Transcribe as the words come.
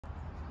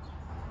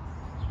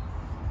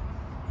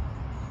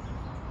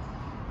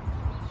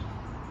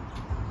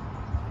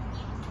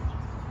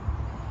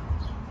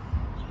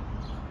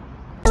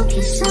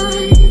focus on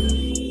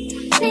me?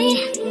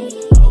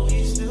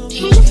 Can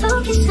you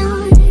focus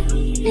on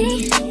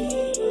me?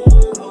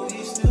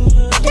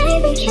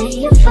 Baby, can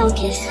you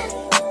focus?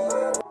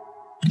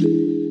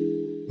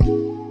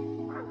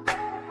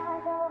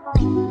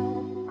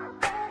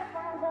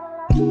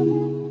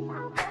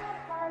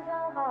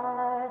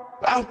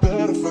 I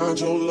better find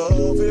your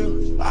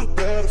loving, I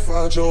better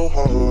find your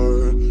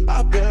heart.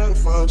 I better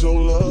find your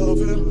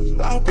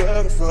loving, I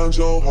better find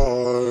your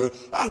heart.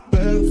 I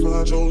better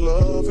find your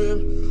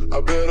loving,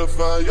 I better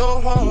find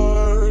your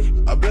heart.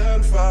 I bet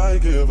if I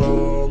give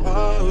all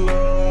my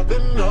love,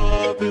 then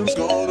nothing's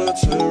gonna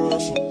tear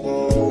us apart.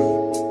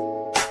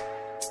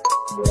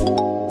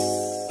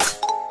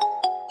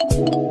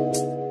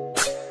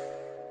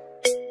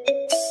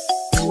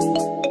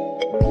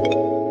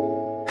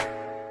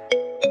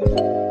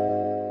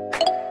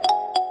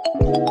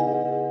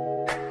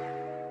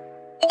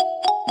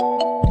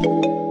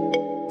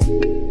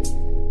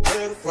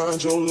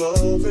 Find your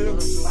loving,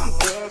 I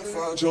better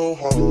find your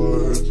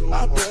heart.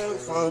 I better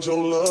find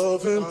your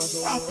loving,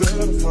 I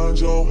better find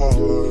your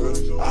heart.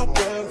 I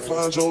better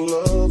find your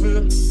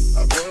loving,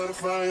 I better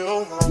find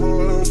your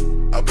heart.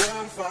 I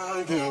better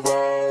find, give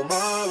all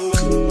my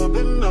love,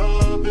 and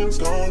nothing's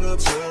gonna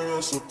tear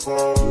us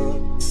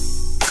apart.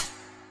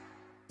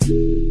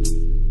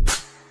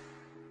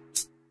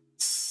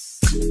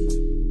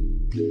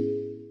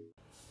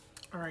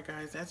 Alright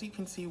guys, as you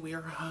can see, we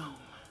are home.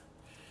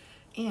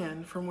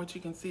 And from what you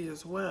can see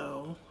as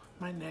well,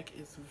 my neck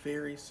is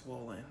very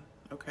swollen,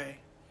 okay?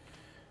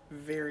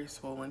 Very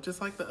swollen. Just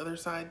like the other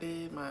side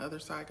did. My other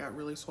side got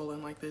really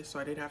swollen like this, so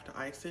I did have to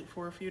ice it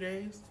for a few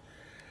days.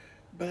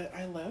 But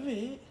I love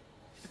it.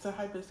 It's a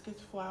hibiscus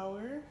flower.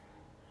 And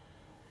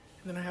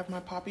then I have my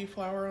poppy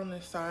flower on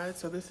this side.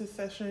 So this is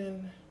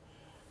session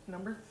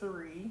number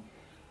 3.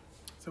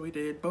 So we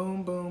did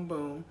boom, boom,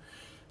 boom.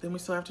 Then we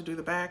still have to do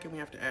the back and we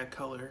have to add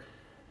color.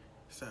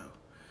 So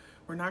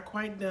we're not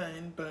quite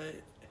done, but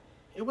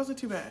it wasn't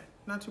too bad,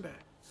 not too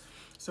bad.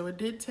 So it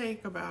did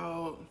take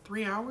about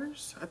 3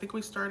 hours. I think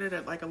we started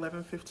at like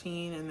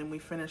 11:15 and then we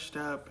finished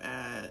up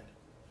at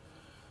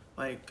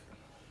like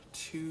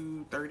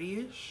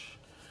 2:30-ish.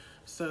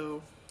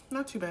 So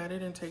not too bad, it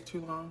didn't take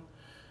too long.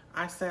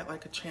 I sat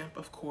like a champ,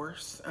 of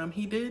course.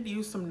 He did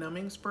use some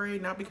numbing spray,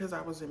 not because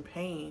I was in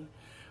pain,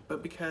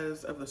 but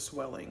because of the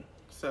swelling.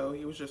 So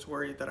he was just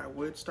worried that I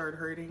would start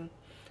hurting.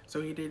 So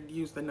he did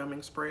use the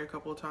numbing spray a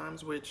couple of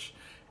times, which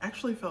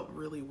actually felt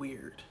really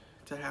weird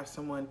to have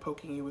someone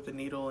poking you with a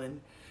needle and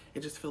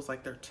it just feels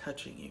like they're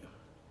touching you.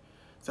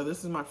 So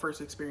this is my first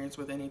experience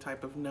with any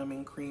type of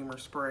numbing cream or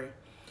spray,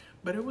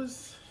 but it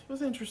was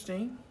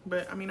interesting.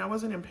 But I mean, I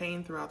wasn't in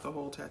pain throughout the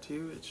whole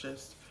tattoo. It's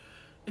just,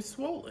 it's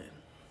swollen,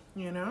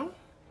 you know?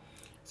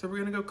 So we're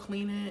gonna go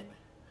clean it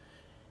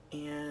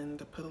and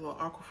put a little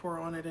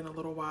Aquaphor on it in a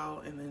little while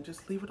and then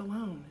just leave it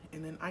alone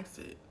and then ice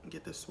it and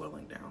get this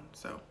swelling down.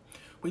 So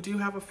we do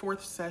have a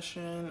 4th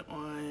session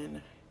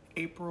on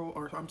May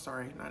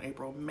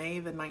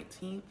the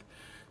 19th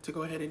to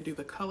go ahead and do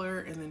the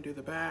color and then do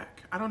the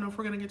back. I don't know if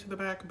we're gonna get to the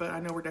back, but I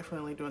know we're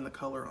definitely doing the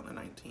color on the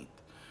 19th.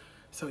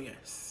 So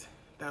yes,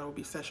 that will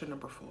be session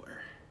number 4.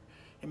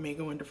 It may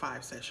go into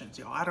 5 sessions,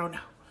 y'all. I don't know.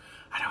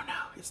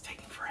 It's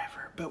taking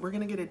forever, but we're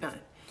gonna get it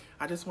done.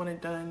 I just want it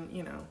done,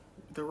 you know,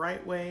 the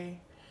right way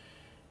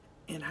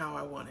and how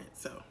I want it.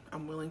 So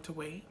I'm willing to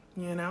wait,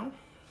 you know?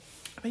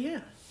 But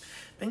yeah,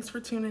 thanks for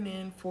tuning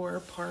in for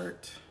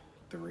part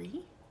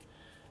 3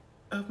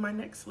 of my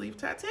neck sleeve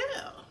tattoo.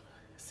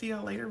 See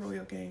y'all later,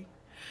 Royal Gang.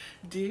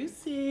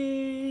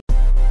 Deuces.